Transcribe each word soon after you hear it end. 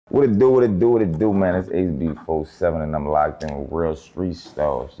What it do, man? It's Ace B47 and I'm locked in with real street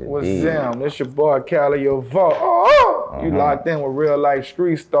stars. What's Zim? This your boy Calliope Var. Oh, you locked in with real life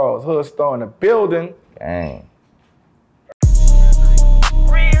street stars. Hood star in the building. Dang.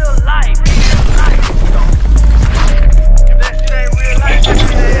 Real life. If that shit ain't real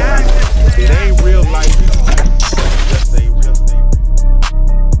life, it ain't real life. Just ain't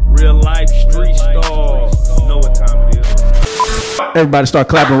real life street stars. You know what time it is. Everybody start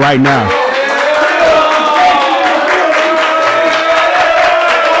clapping right now.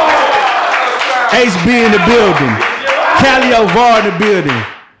 Ace B in the building. Calliope Var in the building.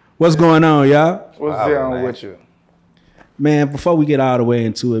 What's going on, y'all? What's down with you? Man, before we get all the way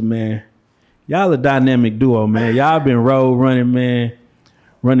into it, man, y'all a dynamic duo, man. Y'all been road running, man,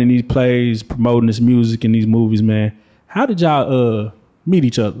 running these plays, promoting this music and these movies, man. How did y'all meet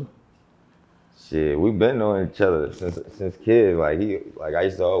each other? Shit, we've been knowing each other since kids. Like I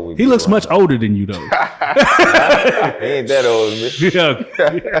used to always. He looks much older than you, though. He ain't that old, man.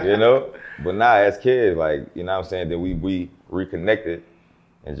 Yeah. You know? But now as kids, like, you know what I'm saying, then we reconnected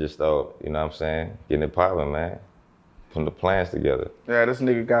and just thought, you know what I'm saying, getting it popping, man. Putting the plans together. Yeah, this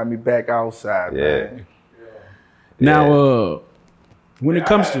nigga got me back outside, man. Now, when it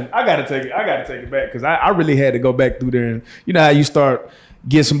comes to, I gotta take it back because I really had to go back through there, and you know how you start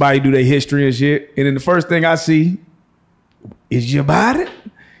get somebody do their history and shit, and then the first thing I see is your body.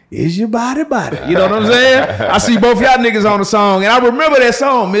 Is your body? You know what I'm saying? I see both y'all niggas on the song, and I remember that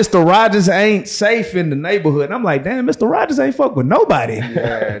song, Mr. Rogers Ain't Safe in the Neighborhood. And I'm like, damn, Mr. Rogers ain't fuck with nobody.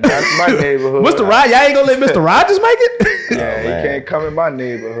 Yeah, that's my neighborhood. Mr. Rogers, y'all ain't gonna let Mr. Rogers make it? Yeah, he can't come in my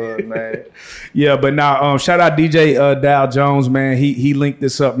neighborhood, man. Yeah, but now, shout out DJ Dow Jones, man. He linked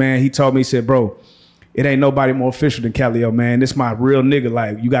this up, man. He told me, he said, bro, it ain't nobody more official than Calliope, man. This my real nigga.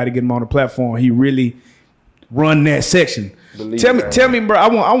 Like, you got to get him on the platform. He really run that section. Tell me, bro.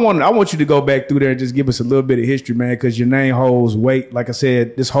 I want you to go back through there and just give us a little bit of history, man, because your name holds weight. Like I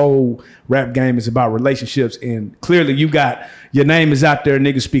said, this whole rap game is about relationships, and clearly your name is out there.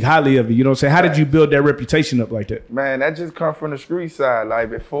 Niggas speak highly of you. You know what I'm saying? How did you build that reputation up like that? Man, that just come from the street side. Like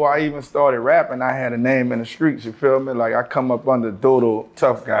before I even started rapping, I had a name in the streets. You feel me? Like I come up under Dodo,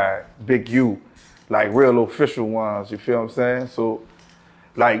 Tough Guy, Big U, like real official ones. You feel what I'm saying? So.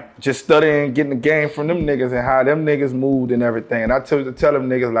 Like, just studying, getting the game from them niggas and how them niggas moved and everything. And I tell them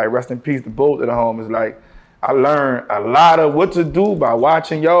niggas, like, rest in peace to both of the homies. Like, I learned a lot of what to do by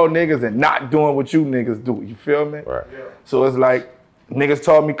watching y'all niggas and not doing what you niggas do. You feel me? Right. Yeah. So it's like, niggas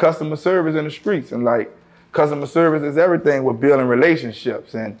taught me customer service in the streets. And like, customer service is everything with building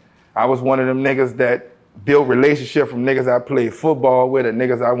relationships. And I was one of them niggas that built relationships from niggas I played football with and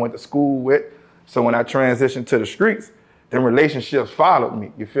niggas I went to school with. So when I transitioned to the streets, them relationships followed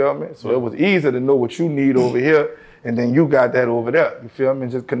me, you feel me? So it was easy to know what you need over here, and then you got that over there, you feel me?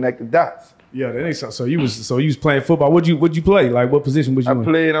 And just connect the dots. Yeah, that ain't so. So you was playing football. What'd you play? Like what position was you in? I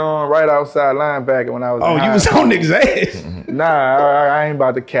played on right outside linebacker when I was. Oh, you was on niggas' ass. Nah, I ain't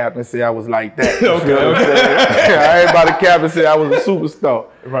about to cap and say I was like that. Okay. I ain't about to cap and say I was a superstar.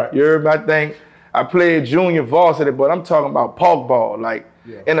 Right. You heard my thing? I played junior varsity, but I'm talking about park ball. Like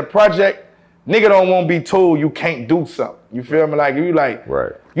in the project, nigga don't want to be told you can't do something. You feel me? Like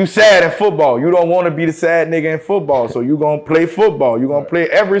right. You sad in football. You don't want to be the sad nigga in football. So you gonna play football. You gonna play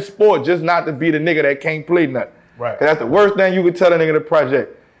every sport just not to be the nigga that can't play nothing. Right. That's the worst thing you could tell a nigga in the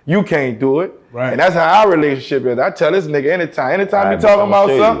project. You can't do it. Right. And that's how our relationship is. I tell this nigga anytime you talking about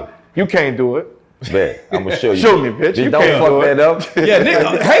something, you can't do it. Bet. I'm gonna show you. Show me, bitch. You don't can't fuck that up. Yeah,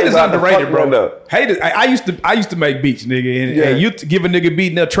 nigga, haters underrated, bro. Up. Haters. I used to make beats, nigga, and you give a nigga beat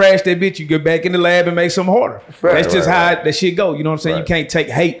and they'll trash that bitch. You get back in the lab and make something harder. That's just how that shit go. You know what I'm saying? You can't take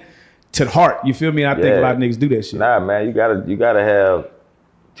hate to the heart. You feel me? I think a lot of niggas do that shit. Nah, man, you gotta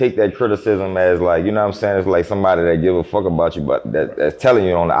take that criticism as like, you know what I'm saying? It's like somebody that give a fuck about you, but that's telling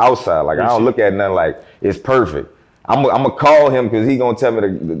you on the outside. Like I don't look at nothing like it's perfect. I'm gonna call him because he gonna tell me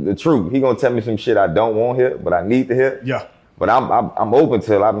the truth. He gonna tell me some shit I don't want to hear, but I need to hear. Yeah. But I'm open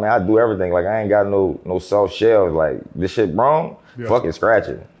to it. I mean, I do everything. Like I ain't got no soft shells. Like this shit wrong. Yeah. Fuck it, scratch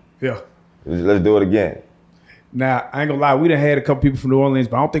it. Yeah. Let's do it again. Now I ain't gonna lie, we done had a couple people from New Orleans,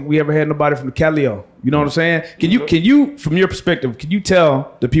 but I don't think we ever had nobody from the Calliope. You know what I'm saying? Can you, from your perspective, can you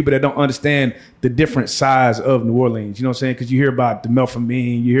tell the people that don't understand the different size of New Orleans? You know what I'm saying? Because you hear about the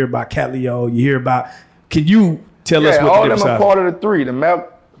Melpomene, you hear about Calliope, you hear about. Can you tell us what all the them different are part of the three. The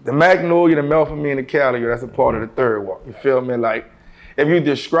Magnolia, the Melpomene, and the Calliope, that's a part of the third wall. You feel me? Like, if you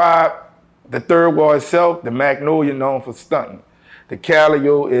describe the third wall itself, the Magnolia known for stunting. The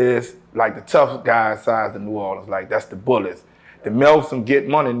Calliope is like the tough guy size of New Orleans. Like, that's the bullets. The Melps some get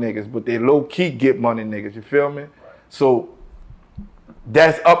money niggas, but they low-key get money niggas. You feel me? So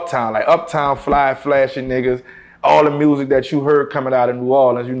that's Uptown. Like Uptown, fly, flashing niggas. All the music that you heard coming out of New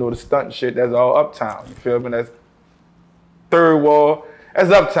Orleans, you know, the stunt and shit, that's all Uptown. You feel me? That's Third Wall.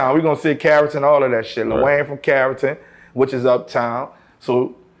 That's Uptown. We gonna see Carrollton, all of that shit. Lil Wayne from Carrollton, which is Uptown.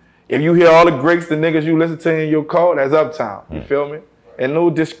 So if you hear all the greats, the niggas you listen to in your car, that's Uptown. You feel me? And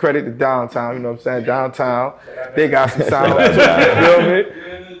no discredit to Downtown, you know what I'm saying? Downtown, they got some sound too,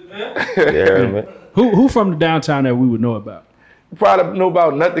 you feel me? Who from the downtown that we would know about? You probably know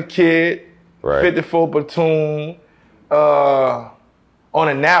about Nut the Kid, Right. 54 Platoon, on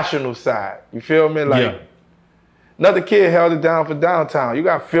a national side. You feel me? Like, Nut the Kid held it down for Downtown. You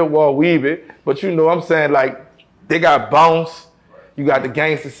got Fitwall Weave, but you know what I'm saying? Like, they got Bounce, you got the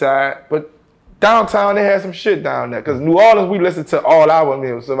gangster side, but Downtown, they had some shit down there. Because New Orleans, we listen to all our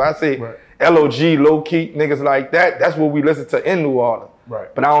music. So if I say LOG, Low Key, niggas like that, that's what we listen to in New Orleans.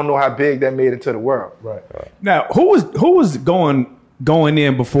 Right. But I don't know how big that made it to the world. Right. Now, who was going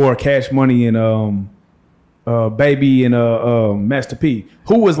in before Cash Money and Baby and Master P?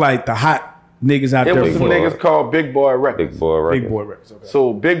 Who was like the hot niggas out It there? was some niggas called Big Boy Records. Big Boy Records. Big Boy Records. Okay.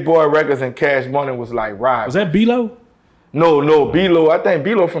 So Big Boy Records and Cash Money was like rivals. Was that B-Lo? No, B-Lo. I think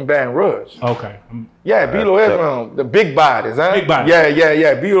B-Lo from Baton Rouge. Okay. Yeah, B-Lo is from the Big Bodies, huh? Big Bodies.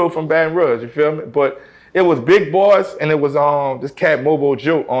 Yeah. B-Lo from Baton Rouge, you feel me? But it was Big Boys, and it was this cat Mobo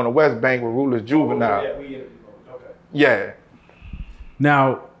Joe on the West Bank with Rulers Juvenile. Okay. Yeah.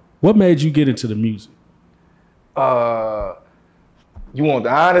 Now, what made you get into the music? You want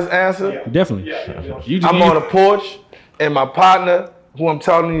the honest answer? Definitely. I'm on the porch, and my partner, who I'm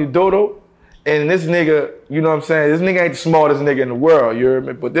telling you, Dodo, and this nigga, you know what I'm saying? This nigga ain't the smartest nigga in the world, you hear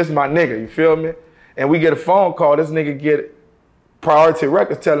me? But this my nigga, you feel me? And we get a phone call, this nigga get Priority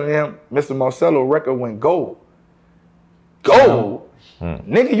Records telling him, Mr. Marcello record went gold. Gold?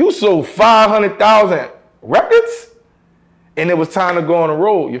 Nigga, you sold 500,000 records? And it was time to go on the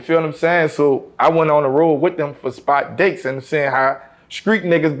road, you feel what I'm saying? So I went on the road with them for spot dates and seeing how street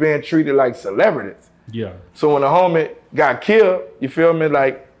niggas being treated like celebrities. Yeah. So when the homie got killed, you feel me,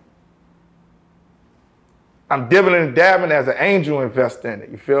 like, I'm dibbling and dabbing as an angel investor in it,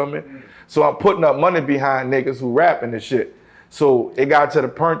 you feel me? So I'm putting up money behind niggas who rapping and shit. So it got to the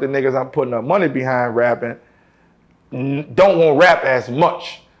point that niggas I'm putting up money behind rapping don't want rap as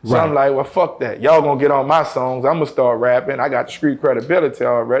much. So I'm like, well, fuck that. Y'all gonna get on my songs. I'm gonna start rapping. I got the street credibility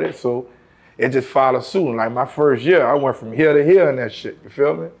already. So it just followed suit. Like my first year, I went from here to here and that shit. You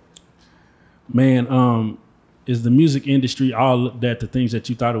feel me? Man, is the music industry all that the things that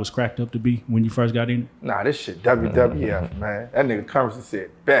you thought it was cracked up to be when you first got in it? Nah, this shit WWF, man. That nigga Currency said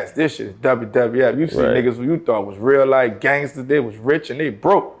best. This shit is WWF. You see niggas who you thought was real life gangsters, they was rich and they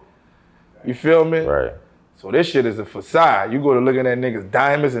broke. You feel me? Right. So this shit is a facade. You go to look at that nigga's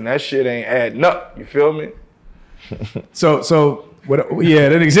diamonds and that shit ain't adding up. You feel me? So what? Yeah,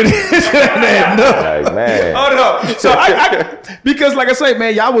 that nigga said no. Like, man. Hold up. So I because like I say,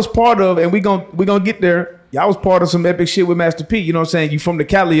 man, y'all was part of, and we gonna get there. Y'all was part of some epic shit with Master P. You know what I'm saying? You from the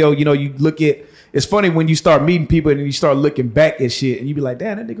Calliope, you know, you look at, it's funny when you start meeting people and you start looking back at shit and you be like,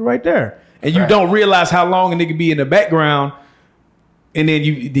 damn, that nigga right there. And you don't realize how long a nigga be in the background, and then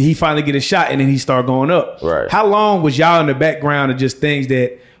he finally get a shot and then he start going up. Right. How long was y'all in the background of just things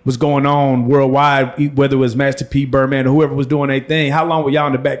that was going on worldwide, whether it was Master P, Birdman, or whoever was doing their thing? How long were y'all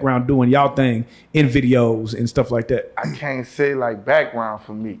in the background doing y'all thing in videos and stuff like that? I can't say like background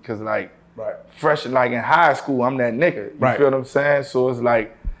for me, cause like fresh, like in high school, I'm that nigga. You feel what I'm saying? So it's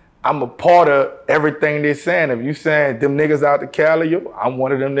like, I'm a part of everything they saying. If you saying them niggas out the Calliope, I'm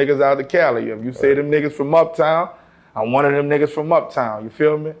one of them niggas out the Calliope. If you say them niggas from Uptown, I'm one of them niggas from Uptown. You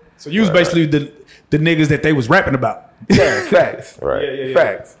feel me? So you was basically the niggas that they was rapping about. Yeah, facts. Right.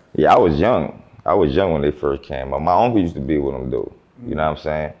 Facts. Yeah, I was young. I was young when they first came up. My uncle used to be with them, though. You know what I'm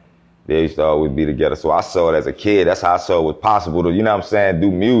saying? They used to always be together. So I saw it as a kid. That's how I saw it was possible to, you know what I'm saying, do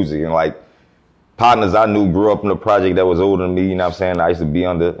music. And like, partners I knew grew up in the project that was older than me, you know what I'm saying? I used to be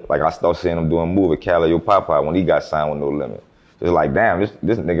under, like, I started seeing him doing move with Calliope Papa when he got signed with No Limit. It's like, damn, this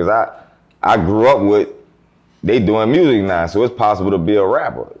niggas I grew up with, they doing music now, so it's possible to be a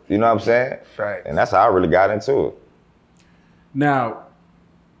rapper. You know what I'm saying? Right. And that's how I really got into it. Now,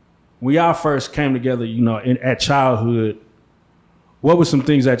 when y'all first came together, you know, at childhood, what were some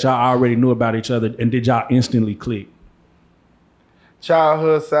things that y'all already knew about each other, and did y'all instantly click?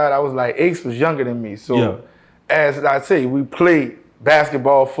 Childhood side, I was like, Ace was younger than me. So as I say, we played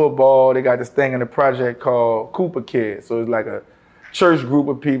basketball, football. They got this thing in the project called Cooper Kids. So it's like a church group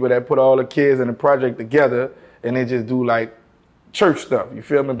of people that put all the kids in the project together and they just do like church stuff. You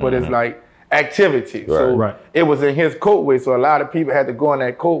feel me? But it's like activity. So it was in his courtway. So a lot of people had to go in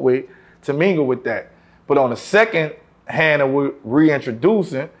that courtway to mingle with that. But on the second Hannah were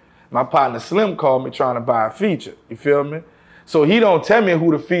reintroducing, my partner Slim called me trying to buy a feature. You feel me? So he don't tell me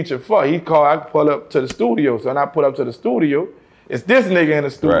who the feature for. He called, I pull up to the studio. So when I pull up to the studio, it's this nigga in the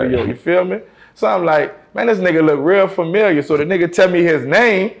studio. Right. You feel me? So I'm like, man, this nigga look real familiar. So the nigga tell me his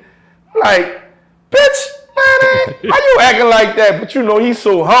name. I'm like, bitch, man, why you acting like that? But you know, he's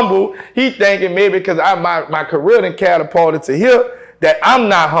so humble. He thinking maybe because my career done catapulted to here that I'm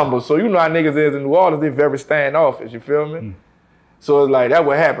not humble. So you know how niggas is in New Orleans, they very standoffish. You feel me? So it's like, that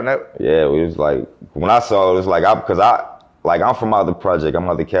what happened. Yeah, it was like, when I saw it, it's like, I'm from out the project, I'm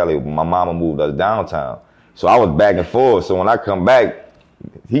out the Cali, my mama moved us downtown. So I was back and forth. So when I come back,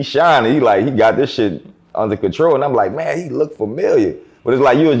 he shining, he got this shit under control. And I'm like, man, he look familiar. But it's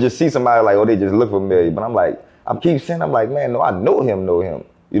like, you would just see somebody like, oh, they just look familiar. But I'm like, I keep saying, I'm like, man, no, I know him. You know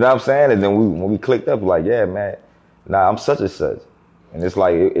what I'm saying? And then when we clicked up, like, yeah, man, nah, I'm such and such. And it's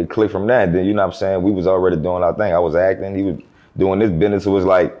like, it clicked from that. And then, you know what I'm saying? We was already doing our thing. I was acting, he was doing this business. It was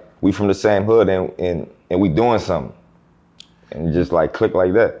like, we from the same hood and we doing something. And just like click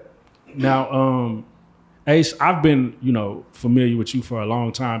like that. Now, Ace, I've been, familiar with you for a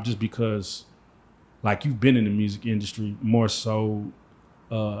long time just because, like, you've been in the music industry more so.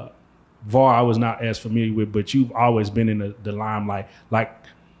 Var, I was not as familiar with, but you've always been in the limelight. Like,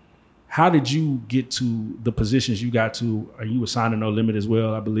 how did you get to the positions you got to? You were signing No Limit as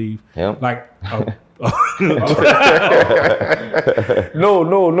well, I believe. Yeah. Like,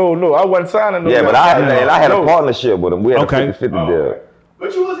 No. I wasn't signing no. Yeah, but I had a partnership with him. We had Okay. a 50-50 deal.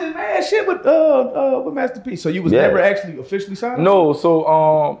 But you was in mad shit with Master P. So you was Yeah. never actually officially signed? No,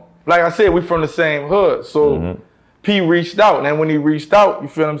 so like I said, we from the same hood. So P reached out, and then when he reached out, you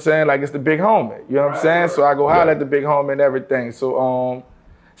feel what I'm saying? Like, it's the big homie. You know what I'm saying? So I go holler at the big homie and everything. So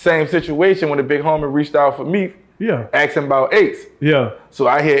same situation when the big homie reached out for me, Yeah. asking about Ace. Yeah. So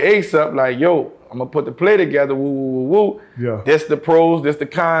I hit Ace up like, yo, I'm gonna put the play together, woo, woo, woo, woo. Yeah. This the pros, this the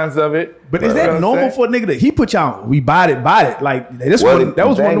cons of it. But is You know what that I'm normal saying? for a nigga that he put y'all? We bought it. Like this Well, one. That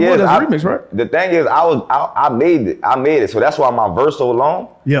was one of the ones that's remix, right? The thing is, I made it. So that's why my verse so long.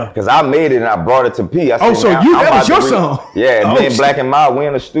 Yeah. Because I made it and I brought it to P. I said, so man, you- I'm that was about to your song? Yeah, and Oh, then shit. Black and Mild, we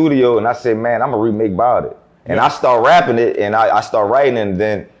in the studio, and I said, man, I'm gonna remake About It. And I start rapping it, and I start writing, and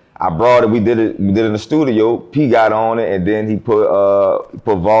then I brought it. We did it in the studio. P got on it, and then he put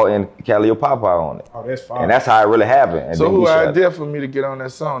Vault and Calliope Var on it. Oh, that's fine. And that's how it really happened. And So then who he shot idea for me to get on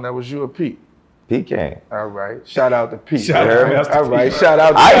that song? That was you or Pete? P came. All right. Shout out to Pete. Shout out to Master All right. Shout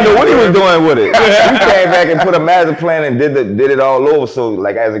out to I didn't know what he was doing with it. He came back and put a master plan and did it all over. So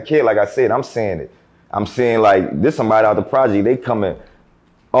like as a kid, like I said, I'm seeing it. I'm seeing like this somebody out the project. They coming,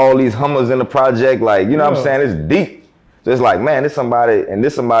 all these Hummers in the project. Like you know what I'm saying? It's deep. So it's like man, this somebody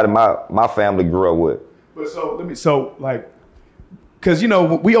my family grew up with. But because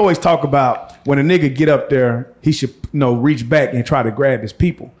we always talk about when a nigga get up there, he should reach back and try to grab his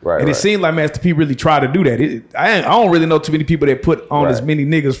people. Right, and it right. seemed like Master P really tried to do that. I don't really know too many people that put on Right. as many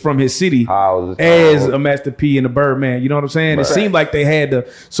niggas from his city Houses, as houses. a Master P and a Birdman. You know what I'm saying? Right. It seemed like they had to.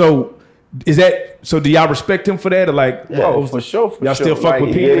 So is that so? Do y'all respect him for that, or like? Oh, for sure. Y'all still fuck like, with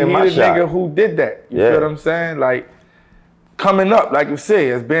he, Pete? Gave him he my the shot. nigga who did that. You Yeah. feel what I'm saying? Like, coming up, like you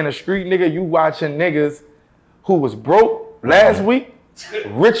said, as being a street nigga, you watching niggas who was broke last week,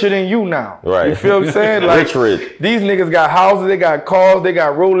 richer than you now. Right. You feel what I'm saying? Like, Rich. these niggas got houses, they got cars, they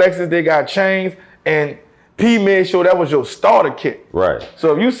got Rolexes, they got chains, and P made sure that was your starter kit. Right.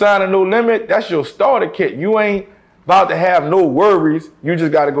 So if you sign a No Limit, that's your starter kit. You ain't about to have no worries. You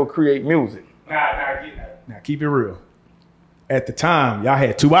just got to go create music. Now keep it real. At the time, y'all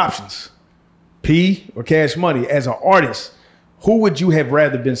had two options: P or Cash Money. As an artist, who would you have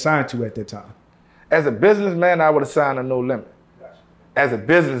rather been signed to at that time? As a businessman, I would have signed a No Limit. As a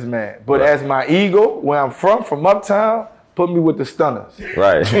businessman. But as my ego, where I'm from Uptown, put me with the stunners.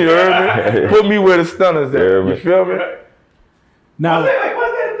 Right. You heard me? Put me where the stunners Heard at. me. You feel me? now, Was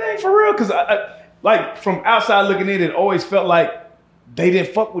that a thing for real? Because like from outside looking in, it always felt like they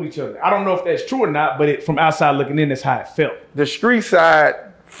didn't fuck with each other. I don't know if that's true or not, but from outside looking in, that's how it felt. The street side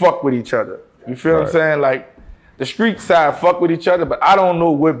fuck with each other. You feel what I'm Right. saying? Like, the street side fuck with each other, but I don't know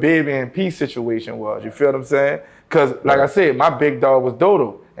what Baby and P situation was. You feel what I'm saying? Because, like I said, my big dog was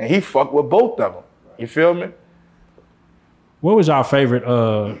Dodo, and he fucked with both of them. You feel me? what was y'all favorite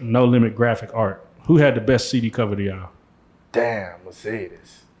No Limit graphic art? Who had the best CD cover to y'all? Damn,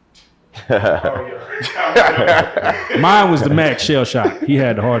 Mercedes. Mine was the Mac Shell Shock. He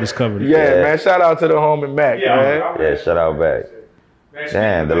had the hardest cover. to Yeah, Yeah. man. Shout out to the homie Mac, man. Yeah, shout out back.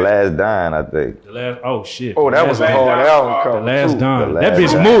 Damn, The Last Dine, I think. The last, oh shit. Oh, that was a hard album cover. the last too. Don. The That Last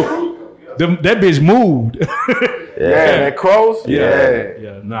bitch Don. moved. That bitch moved. Yeah, that cross. Yeah.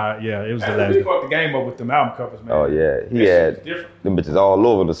 Yeah, it was the He last. fucked the game up with them album covers, man. Oh yeah, he had them bitches all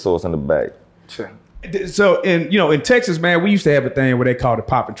over the source in the back. So in Texas, man, we used to have a thing where they called it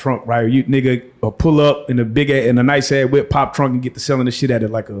popping trunk, right? You nigga pull up in a nice ass whip, pop trunk, and get to selling the shit at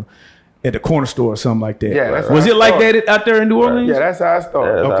the corner store or something like that. Yeah, that's was how it I like started. that out there in New Orleans? Yeah, that's how I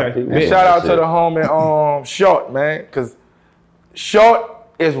started. Yeah, Okay. And shout out to the homie Short, man, because Short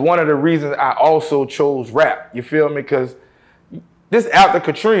is one of the reasons I also chose rap. You feel me? Because this after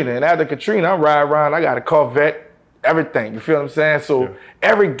Katrina, and after Katrina, I'm riding around, I got a Corvette, everything. You feel what I'm saying? So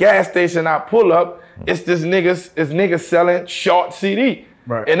every gas station I pull up, it's niggas selling Short CD.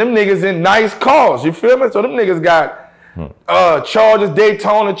 Right. And them niggas in nice cars, you feel me? So them niggas got Chargers,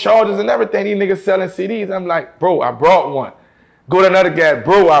 Daytona, Chargers, and everything. These niggas selling CDs. I'm like, bro, I brought one. Go to another guy,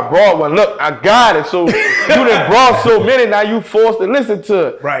 bro, I brought one. Look, I got it. So you done brought so many, now you forced to listen to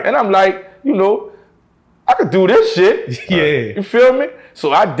it. Right. And I'm like, I could do this shit. Yeah. You feel me?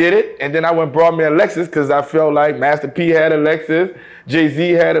 So I did it, and then I went and brought me a Lexus because I felt like Master P had a Lexus,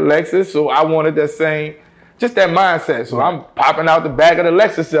 Jay-Z had a Lexus, so I wanted that same, just that mindset. So I'm popping out the back of the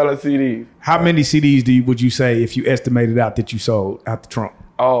Lexus selling CDs. How many CDs would you say, if you estimated out, that you sold out the trunk?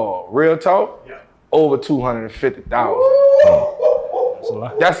 Oh, real talk? Yeah. Over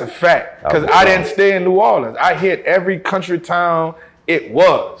 250,000. That's a fact. Because I didn't stay in New Orleans. I hit every country town it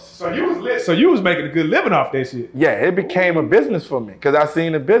was. So you was lit. So you was making a good living off that shit. Yeah, it became a business for me because I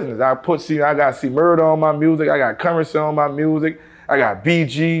seen the business. I got C Murder on my music. I got Currency on my music. I got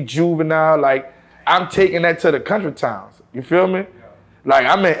BG, Juvenile. Like, I'm taking that to the country towns. You feel me? Like,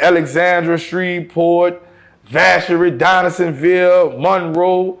 I'm in Alexandria, Shreveport, Vacherie, Donaldsonville,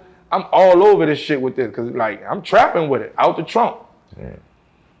 Monroe. I'm all over this shit with this because, like, I'm trapping with it out the trunk. Yeah.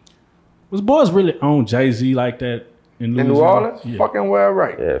 Was boys really on Jay-Z like that in New Orleans? Yeah. Fucking well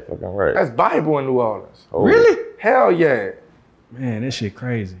right. Yeah, fucking right. That's Bible in New Orleans. Oh. Really? Hell yeah. Man, that shit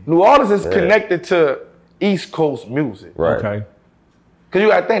crazy. New Orleans is connected to East Coast music. Right. Okay. Because you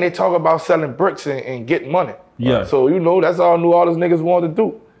got to think, they talk about selling bricks and getting money. Yeah. So, that's all New Orleans niggas want to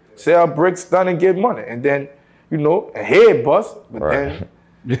do. Sell bricks, stun, and get money. And then, a head bust. But then,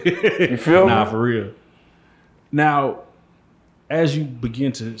 you feel me? Nah, for real. Now, as you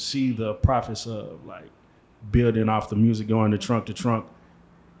begin to see the profits of, like, building off the music, going to trunk,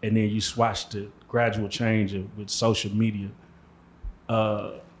 and then you watch the gradual change with social media,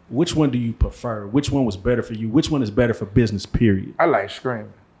 which one do you prefer? Which one was better for you? Which one is better for business, period? I like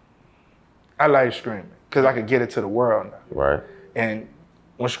streaming. Because I could get it to the world now. Right. And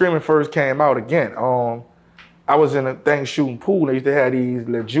when streaming first came out again, I was in a thing shooting pool. They used to have these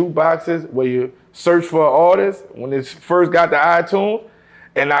little jukeboxes where you search for an artist when it first got to iTunes,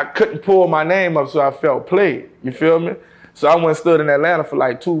 and I couldn't pull my name up, so I felt played. You feel me? So I went and stood in Atlanta for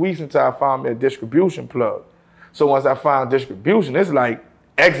like 2 weeks until I found me a distribution plug. So once I found distribution, it's like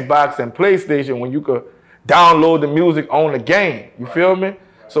Xbox and PlayStation when you could download the music on the game. You feel me?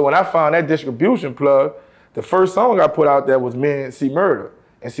 So when I found that distribution plug, the first song I put out there was me and C Murder.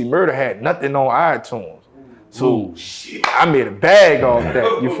 And C Murder had nothing on iTunes. So I made a bag off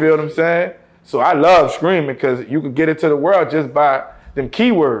that. You feel what I'm saying? So I love streaming because you could get it to the world just by them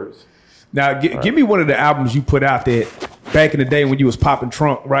keywords. Now, give me one of the albums you put out there back in the day when you was popping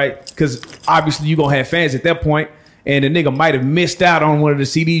trunk, right? Because obviously you gonna have fans at that point, and the nigga might have missed out on one of the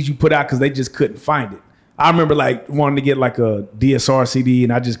CDs you put out because they just couldn't find it. I remember like wanting to get like a DSR CD,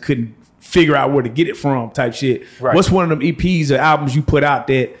 and I just couldn't figure out where to get it from, type shit. Right. What's one of them EPs or albums you put out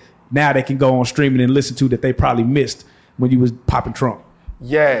that now they can go on streaming and listen to that they probably missed when you was popping trunk?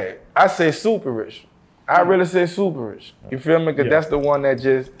 Yeah, I say Super Rich. I really say Super Rich. You feel me? Because that's the one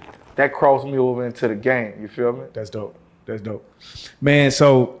that crossed me over into the game. You feel me? That's dope. Man,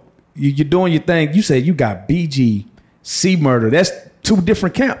 so you're doing your thing. You said you got BG, C Murder. That's two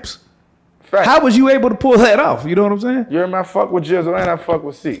different camps. Fact. How was you able to pull that off? You know what I'm saying? You hear me? I fuck with Jizzle and I fuck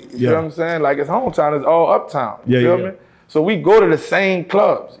with C. You feel what I'm saying? Like, it's hometown, it's all uptown. You feel me? So we go to the same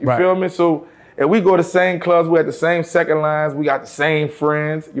clubs. You feel me? So if we go to the same clubs, we at the same second lines, we got the same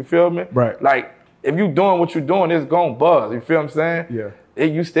friends. You feel me? Right. Like, if you doing what you're doing, it's gonna buzz. You feel what I'm saying? Yeah.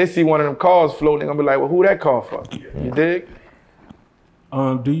 They see one of them cars floating, they're gonna be like, well, who that car for? You dig?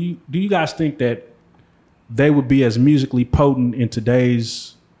 Do you guys think that they would be as musically potent in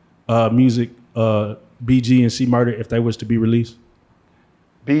today's music, BG and C Murder, if they was to be released?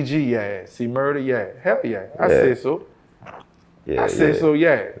 BG, yeah. C Murder, yeah. Hell yeah. I say so. Yeah, I say so,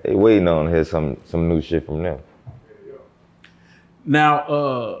 yeah. They waiting on to hear some new shit from them.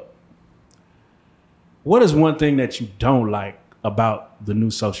 Now, what is one thing that you don't like about the new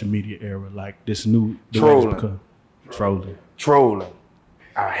social media era? Like this new Trolling. Trolling.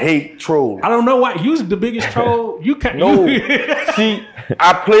 I hate trolls. I don't know why. You's the biggest troll. You can't. No. See,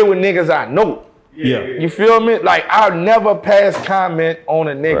 I play with niggas I know. Yeah. You feel me? Like, I'll never pass comment on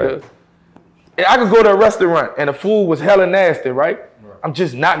a nigga. Right. I could go to a restaurant and the food was hella nasty, right? I'm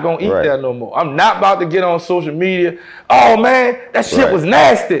just not gonna eat there no more. I'm not about to get on social media. Oh man, that shit was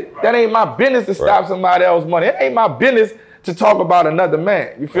nasty. That ain't my business to stop somebody else's money. It ain't my business to talk about another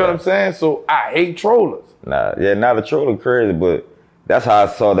man. You feel what I'm saying? So I hate trollers. Nah, the troller crazy, but that's how I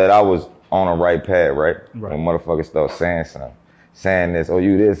saw that I was on the right path, right? When motherfuckers start saying something. Saying this, oh,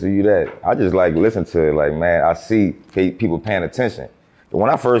 you this, or you that. I just like listen to it. Like, man, I see people paying attention. But when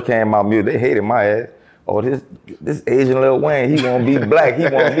I first came out music, they hated my ass. Oh, this Asian Lil Wayne, he wanna be black, he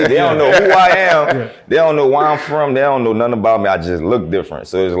wanna be. They don't know who I am. They don't know where I'm from. They don't know nothing about me. I just look different.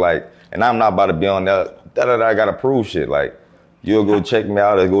 So it's like, and I'm not about to be on that. I gotta prove shit. Like, you'll go check me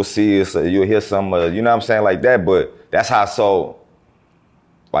out or go see us. Or you'll hear some, you know what I'm saying, like that. But that's how I saw.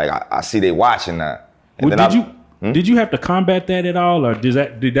 Like I see they watching that. And well, did you have to combat that at all, or did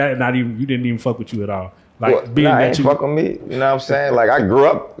that not even? You didn't even fuck with you at all. Like being that you fuck with me. You know what I'm saying? Like I grew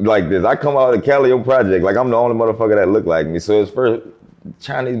up like this. I come out of the Calliope project. Like I'm the only motherfucker that look like me. So it's first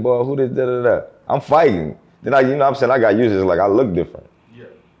Chinese boy, who did da. I'm fighting. Then you know what I'm saying? I got used to it. Like I look different. Yeah.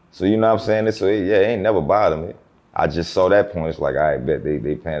 So you know what I'm saying? So it ain't never bothered me. I just saw that point. It's like, I bet they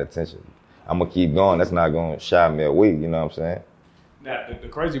paying attention. I'm gonna keep going. That's not gonna shy me away. You know what I'm saying? Now, the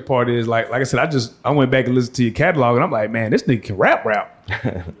crazy part is, like I said, I went back and listened to your catalog, and I'm like, man, this nigga can rap.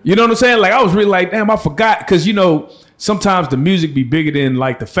 You know what I'm saying? Like, I was really like, damn, I forgot. Because, you know, sometimes the music be bigger than,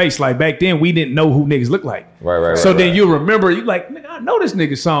 like, the face. Like, back then, we didn't know who niggas look like. Right. So then you remember, you like, nigga, I know this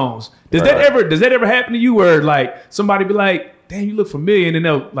nigga's songs. Does that ever happen to you where, like, somebody be like, damn, you look familiar, and then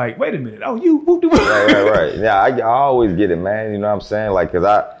they'll like, wait a minute, oh, you whoop. Right. Yeah, I always get it, man. You know what I'm saying? Like, because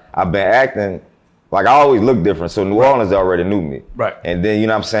I've been acting. Like, I always look different, so New Orleans already knew me. Right. And then, you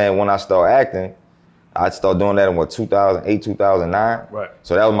know what I'm saying, when I started acting, I started doing that in, 2008, 2009? Right.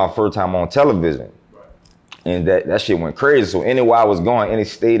 So that was my first time on television. Right. And that shit went crazy. So anywhere I was going, any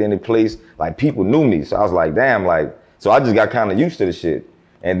state, any place, like, people knew me. So I was like, damn, like, so I just got kind of used to the shit.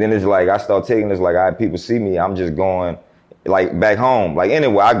 And then it's like, I started taking this, like, all right, people see me, I'm just going, like, back home. Like,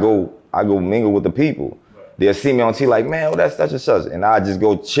 anywhere I go mingle with the people. Right. They'll see me on TV like, man, oh, that's such and such. And I just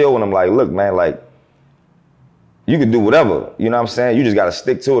go chill with them like, look, man, like, you can do whatever, you know what I'm saying? You just gotta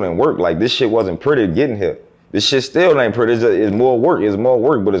stick to it and work. Like, this shit wasn't pretty getting here. This shit still ain't pretty. It's more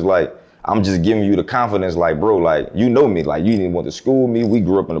work, but it's like, I'm just giving you the confidence, like, bro, like, you know me. Like, you didn't want to school me. We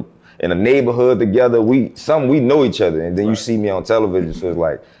grew up in a neighborhood together. We know each other. And then you see me on television, so it's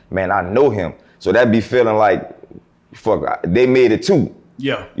like, man, I know him. So that be feeling like, fuck, they made it too.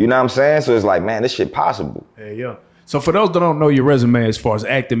 Yeah. You know what I'm saying? So it's like, man, this shit possible. Yeah. So for those that don't know your resume as far as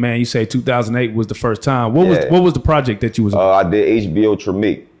acting, man, you say 2008 was the first time. What was the project that you was on? I did HBO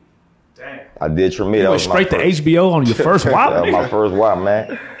Tramique. Damn. I did Tramique. You went straight to HBO on your first WAP? That was my first WAP,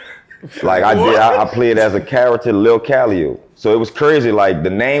 man. Like I played as a character, Lil Calliope. So it was crazy. Like the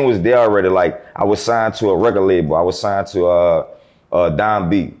name was there already. Like I was signed to a record label. I was signed to Don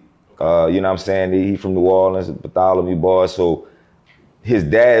B. You know what I'm saying? He from New Orleans, Bartholomew boy. So his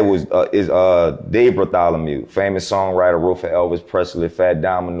dad is Dave Bartholomew, famous songwriter, wrote for Elvis Presley, Fat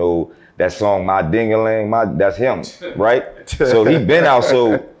Domino. That song, My Ding-a-ling, that's him, right? So he been out,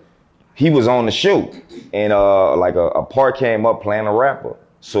 so he was on the show. And like a part came up playing a rapper.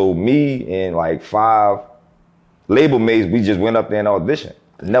 So me and like 5 label mates, we just went up there and auditioned.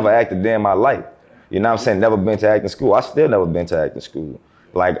 Never acted there in my life. You know what I'm saying? Never been to acting school. I still never been to acting school.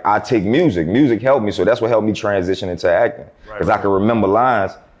 Like, I take music. Music helped me, so that's what helped me transition into acting. Because I can remember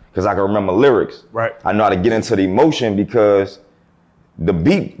lines, because I can remember lyrics. Right. I know how to get into the emotion because the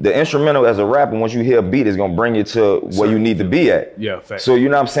beat, the instrumental as a rapper, once you hear a beat, is going to bring you to where you need to be at. Yeah, fact. So, you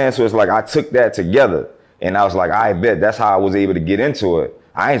know what I'm saying? So, it's like I took that together, and I was like, I bet that's how I was able to get into it.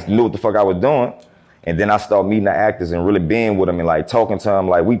 I ain't knew what the fuck I was doing. And then I started meeting the actors and really being with them and, like, talking to them.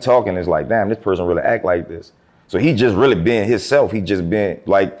 Like, we talking, it's like, damn, this person really act like this. So he just really being himself. He just been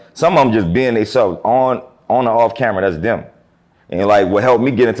like, some of them just being themselves on and off camera. That's them. And like what helped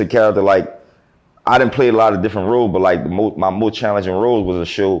me get into character, like I didn't play a lot of different roles, but like my most challenging roles was a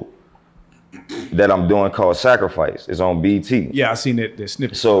show that I'm doing called Sacrifice. It's on BT. Yeah, I seen that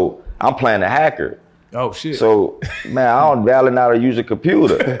snippet. So I'm playing a hacker. Oh shit. So man, I don't value how to use a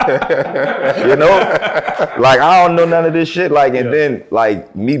computer. You know? Like I don't know none of this shit. Like and then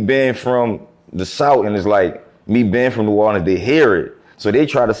like me being from the South and it's like me being from New Orleans, they hear it. So they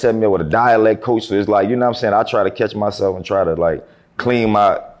try to set me up with a dialect coach. So it's like, you know what I'm saying? I try to catch myself and try to like clean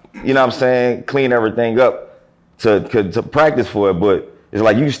my, you know what I'm saying? Clean everything up to practice for it. But it's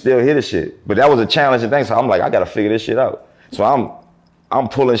like, you still hear the shit. But that was a challenging thing. So I'm like, I got to figure this shit out. So I'm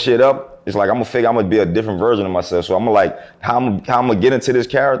pulling shit up, it's like I'm gonna be a different version of myself. So I'm like, how I'm gonna get into this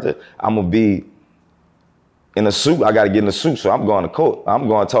character, I'm gonna be in a suit. I gotta get in a suit. So I'm going to court. I'm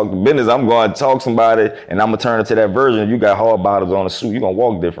going to talk to business. I'm going to talk to somebody, and I'm gonna turn into that version. You got hard bottoms on a suit, you're gonna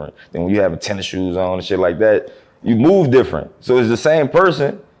walk different than when you have tennis shoes on and shit like that. You move different. So it's the same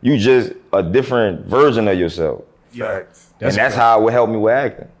person, you just a different version of yourself. Facts. That's how it would help me with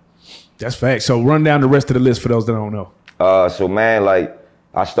acting. That's fact. So run down the rest of the list for those that don't know. So man, like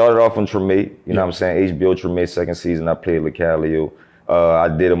I started off on Treme, you know what I'm saying? HBO Treme, second season, I played with Calliope. I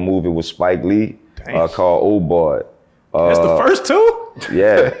did a movie with Spike Lee called Old Boy. That's the first two?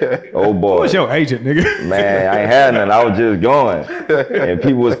 Yeah, Old Boy. Who was your agent, nigga? Man, I ain't had none. I was just going. And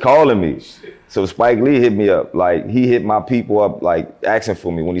people was calling me. So Spike Lee hit me up. Like, he hit my people up, like, asking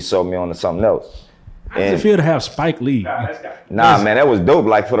for me when he saw me on to something else. How does it feel to have Spike Lee? Nah, man, that was dope.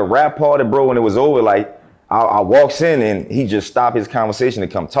 Like, for the rap party, bro, when it was over, like, I walks in and he just stopped his conversation to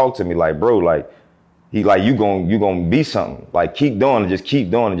come talk to me. Like, bro, like, he like, you gonna be something. Like, keep doing it, just keep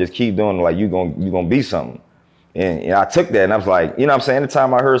doing it, just keep doing it. Like, you gonna be something. And I took that and I was like, you know what I'm saying?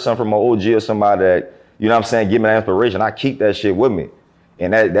 Anytime I heard something from an OG or somebody that, you know what I'm saying, give me that inspiration, I keep that shit with me.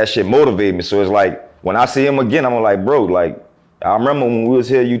 And that shit motivated me. So it's like, when I see him again, I'm like, bro, like, I remember when we was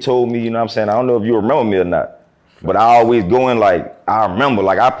here, you told me, you know what I'm saying? I don't know if you remember me or not. But I always go in like, I remember,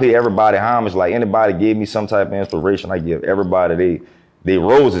 like, I pay everybody homage. Like, anybody gave me some type of inspiration, I give everybody they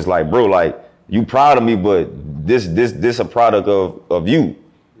roses. Like, bro, like, you proud of me, but this a product of you.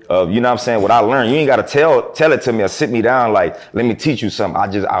 Of, you know what I'm saying, what I learned. You ain't got to tell it to me or sit me down like, let me teach you something. I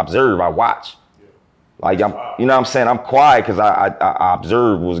just observe, I watch. Like, you know what I'm saying? I'm quiet because I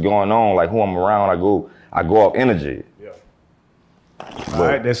observe what's going on, like who I'm around. I go off energy. All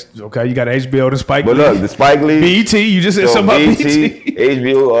right, that's okay. You got HBO and Spike Lee. But look, the Spike Lee. BET, you just said something about BET.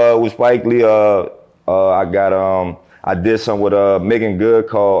 HBO with Spike Lee. I did something with Megan Good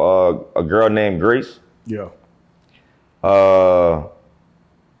called A Girl Named Grace. Yeah.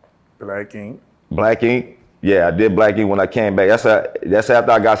 Black Ink. Black Ink. Yeah, I did Black Ink when I came back. That's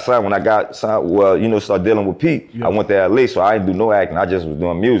after I got signed. When I got signed, well, you know, started dealing with Pete. Yeah. I went to LA, so I didn't do no acting. I just was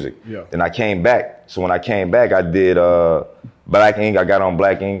doing music. Yeah. Then I came back. So when I came back, I did Black Ink. I got on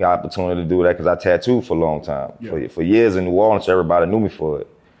Black Ink. Opportunity to do that because I tattooed for a long time. Yeah. For years in New Orleans, everybody knew me for it.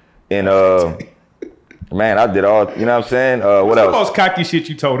 And man, I did all, you know what I'm saying? What else? The most cocky shit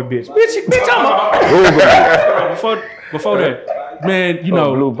you told a bitch. Bitch, I'm Before that, man, you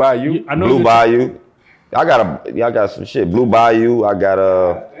know. Blue Bayou. I know Blue Bayou. I got some shit. Blue Bayou. I got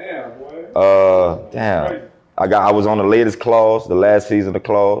I was on the latest Claws, the last season of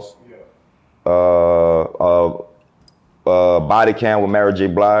Claws. Body Cam with Mary J.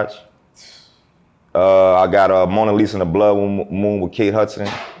 Blige. I got Mona Lisa and the Blood Moon with Kate Hudson.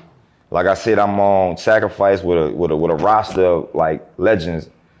 Like I said, I'm on Sacrifice with a roster of like legends.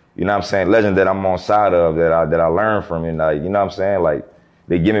 You know what I'm saying? Legends that I'm on side of that I learned from, and like, you know what I'm saying? Like,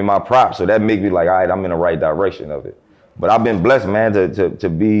 they give me my props, so that makes me like, all right, I'm in the right direction of it. But I've been blessed, man, to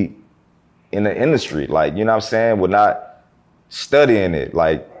be in the industry, like, you know what I'm saying, with not studying it.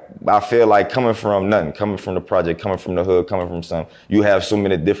 Like, I feel like coming from nothing, coming from the project, coming from the hood, coming from something, you have so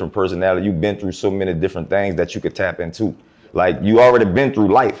many different personalities. You've been through so many different things that you could tap into. Like, you already been through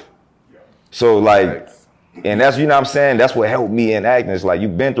life. So like, and that's, you know what I'm saying, that's what helped me in acting. It's like,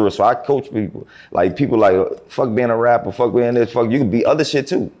 you've been through it, so I coach people. Like, people like, fuck being a rapper, fuck being this, fuck, you can be other shit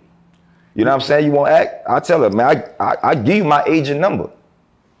too. You know what I'm saying? You want to act? I tell her, man, I give you my agent number.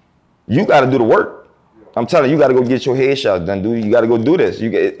 You got to do the work. I'm telling you, you got to go get your headshots done, dude. You got to go do this.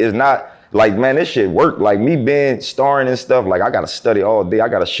 It's not like, man, this shit work. Like, me being starring and stuff, like, I got to study all day. I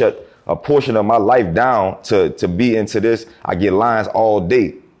got to shut a portion of my life down to be into this. I get lines all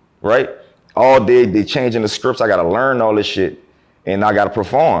day, right? All day, they changing the scripts. I got to learn all this shit, and I got to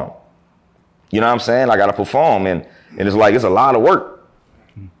perform. You know what I'm saying? I got to perform, and it's like, it's a lot of work,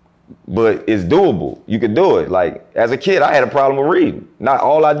 but it's doable. You can do it. Like, as a kid, I had a problem with reading. Not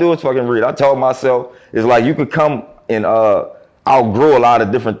all I do is fucking read. I told myself, it's like, you could come and outgrow a lot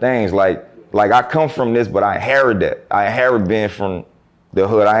of different things. Like I come from this, but I inherit that. I inherit being from the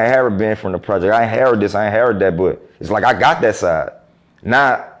hood. I inherit being from the project. I inherit this, I inherit that, but it's like, I got that side.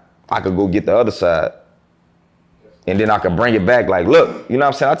 Now, I could go get the other side, and then I could bring it back. Like, look, you know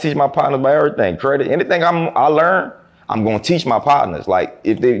what I'm saying? I teach my partners about everything. Credit, anything I learn, I'm gonna teach my partners. Like,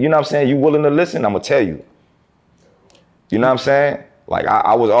 if they, you know what I'm saying, you willing to listen, I'm gonna tell you. You know what I'm saying? Like,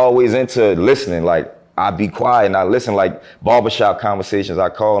 I was always into listening. Like, I'd be quiet and I listen, like barbershop conversations. I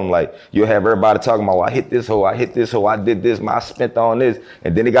call them, like, you'll have everybody talking about, well, I hit this hoe, I did this, I spent on this.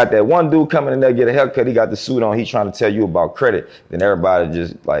 And then they got that one dude coming in there, get a haircut, he got the suit on, he trying to tell you about credit. Then everybody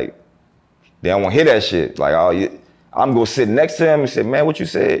just like, they don't want to hear that shit. Like, oh, I'm gonna sit next to him and say, man, what you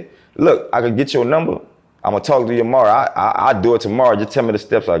said? Look, I can get your number. I'm gonna talk to you tomorrow. I do it tomorrow. Just tell me the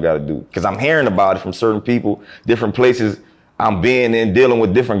steps I gotta do. Cause I'm hearing about it from certain people, different places I'm being in, dealing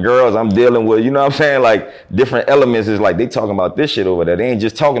with different girls. I'm dealing with, you know what I'm saying? Like different elements is like they talking about this shit over there. They ain't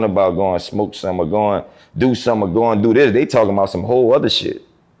just talking about going smoke some or going do some or going do this. They talking about some whole other shit.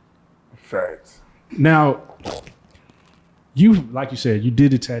 Facts. Now, you like you said, you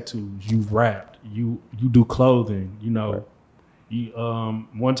did the tattoos, you rapped, you do clothing, you know. Right. You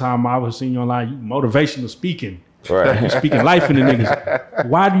one time I was seeing you online, you motivational speaking. Right. You speaking life in the niggas.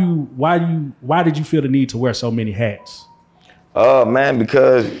 Why did you feel the need to wear so many hats? Man,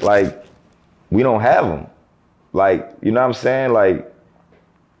 because like we don't have them. Like, you know what I'm saying? Like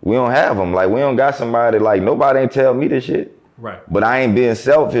we don't have them. Like we don't got somebody, like nobody ain't tell me this shit. Right. But I ain't being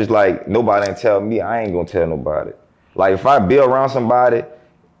selfish, like nobody ain't tell me, I ain't gonna tell nobody. Like if I be around somebody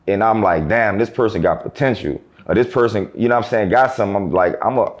and I'm like, damn, this person got potential, or this person, you know what I'm saying, got something, I'm like,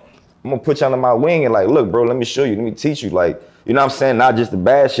 I'm gonna put you under my wing and like, look, bro, let me show you, let me teach you, like, you know what I'm saying, not just the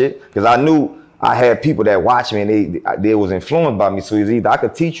bad shit, because I knew I had people that watch me and they was influenced by me, so it's either I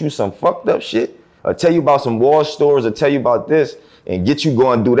could teach you some fucked up shit, or tell you about some war stories, or tell you about this, and get you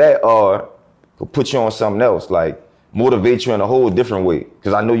going do that, or put you on something else, like motivate you in a whole different way,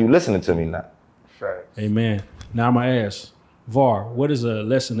 because I know you listening to me now. Facts. Amen. Now I'm gonna ask, Var, what is a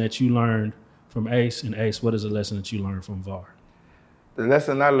lesson that you learned from Ace, and Ace, what is a lesson that you learned from Var? The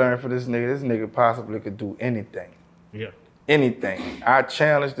lesson I learned from this nigga possibly could do anything. Yeah. Anything. I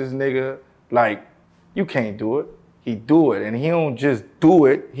challenge this nigga, like, you can't do it. He do it, and he don't just do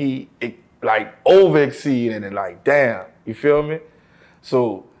it, he like over exceed in it, like, damn, you feel me?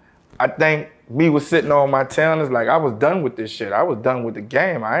 So I think me was sitting on my talents, like I was done with this shit. I was done with the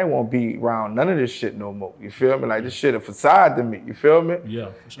game. I ain't want to be around none of this shit no more. You feel me? Like this shit a facade to me. You feel me?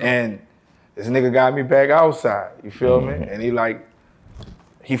 Yeah, for sure. And this nigga got me back outside. You feel me? And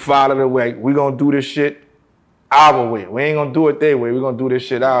he followed the way. We gonna do this shit our way. We ain't gonna do it their way. We gonna do this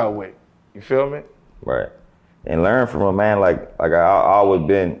shit our way. You feel me? Right. And learn from a man like I always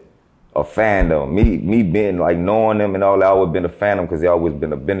been a fan though. Me being like knowing them and all that, I always been a fan of him because he always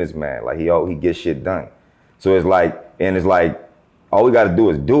been a businessman. Like he gets shit done. So it's like all we gotta do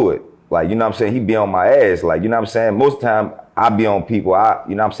is do it. Like, you know what I'm saying? He be on my ass. Like, you know what I'm saying? Most of the time I be on people,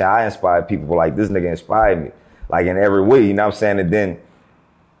 you know what I'm saying? I inspire people, like this nigga inspired me. Like in every way, you know what I'm saying? And then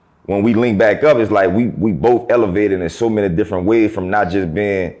when we link back up, it's like we both elevated in so many different ways, from not just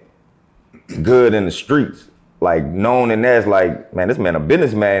being good in the streets, like known and as like, man, this man a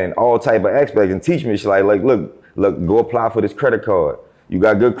businessman in all type of aspects, and teach me shit like look, go apply for this credit card. You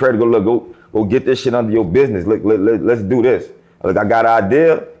got good credit, go get this shit under your business. Look, let's do this. Look, I got an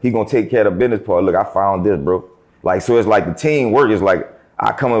idea, he gonna take care of the business part. Look, I found this, bro. Like, so it's like the team work is like,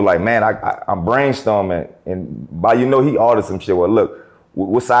 I come up like, man, I'm brainstorming, and by he ordered some shit. Well, look,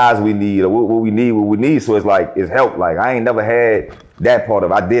 what size we need, or what we need. So it's like, it's help. Like, I ain't never had that part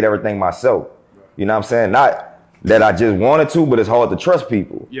of it. I did everything myself. You know what I'm saying? Not that I just wanted to, but it's hard to trust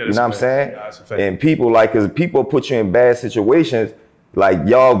people. Yeah, you know what I'm saying? Yeah, and people, like, cause people put you in bad situations, like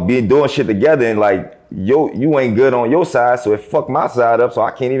y'all be doing shit together, and like, you ain't good on your side, so it fucked my side up, so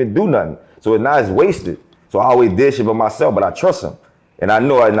I can't even do nothing. So it's not, it's wasted. So I always did shit by myself, but I trust him. And I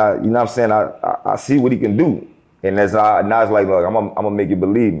know, you know what I'm saying? I see what he can do. And now it's like, look, I'm gonna make you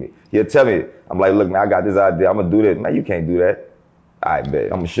believe me. He'll tell me, I'm like, look, man, I got this idea. I'm gonna do this. Man, you can't do that. I bet.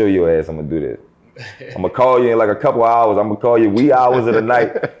 I'm gonna show your ass I'm gonna do this. I'm gonna call you in like a couple of hours. I'm gonna call you wee hours of the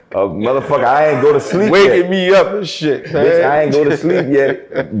night. Motherfucker, I ain't go to sleep Waking yet. me up and shit, man. Bitch, I ain't go to sleep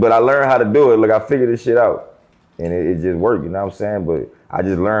yet, but I learned how to do it. Look, I figured this shit out. And it just worked, you know what I'm saying? But I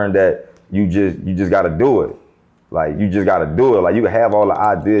just learned that you just gotta do it. Like, you just gotta do it. Like, you can have all the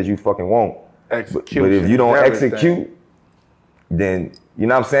ideas you fucking want. But if you don't execute, then, you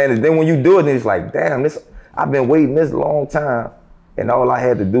know what I'm saying? And then when you do it, then it's like, damn, I've been waiting this long time, and all I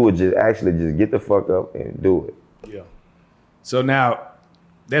had to do was just get the fuck up and do it. Yeah. So now,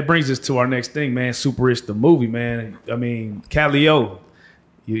 that brings us to our next thing, man. Super Rich, the movie, man. I mean, Calliope,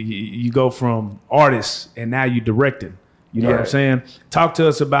 you go from artist, and now you directing. You know what I'm saying? Talk to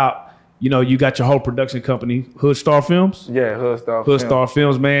us about, you got your whole production company, Hood Star Films. Yeah, Hood Star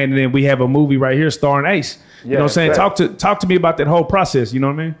Films, man. And then we have a movie right here starring Ace. You know what I'm saying? Talk to me about that whole process, you know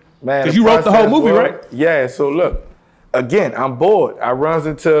what I mean? Man, because you wrote the whole movie, right? Yeah, so look, again, I'm bored. I runs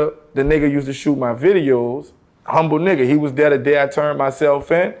into the nigga used to shoot my videos, humble nigga. He was there the day I turned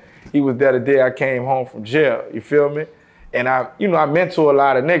myself in. He was there the day I came home from jail, you feel me? And I mentor a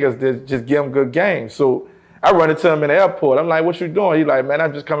lot of niggas that just give them good games. So I run into him in the airport. I'm like, what you doing? He like, man,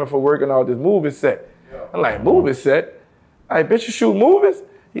 I'm just coming for work and all this movie set. I'm like, movie set? I bet you shoot movies?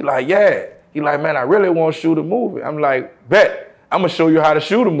 He like, yeah. He like, man, I really want to shoot a movie. I'm like, bet. I'm going to show you how to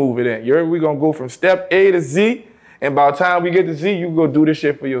shoot a movie then. We're going to go from step A to Z, and by the time we get to Z, you go do this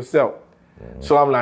shit for yourself. So I'm like,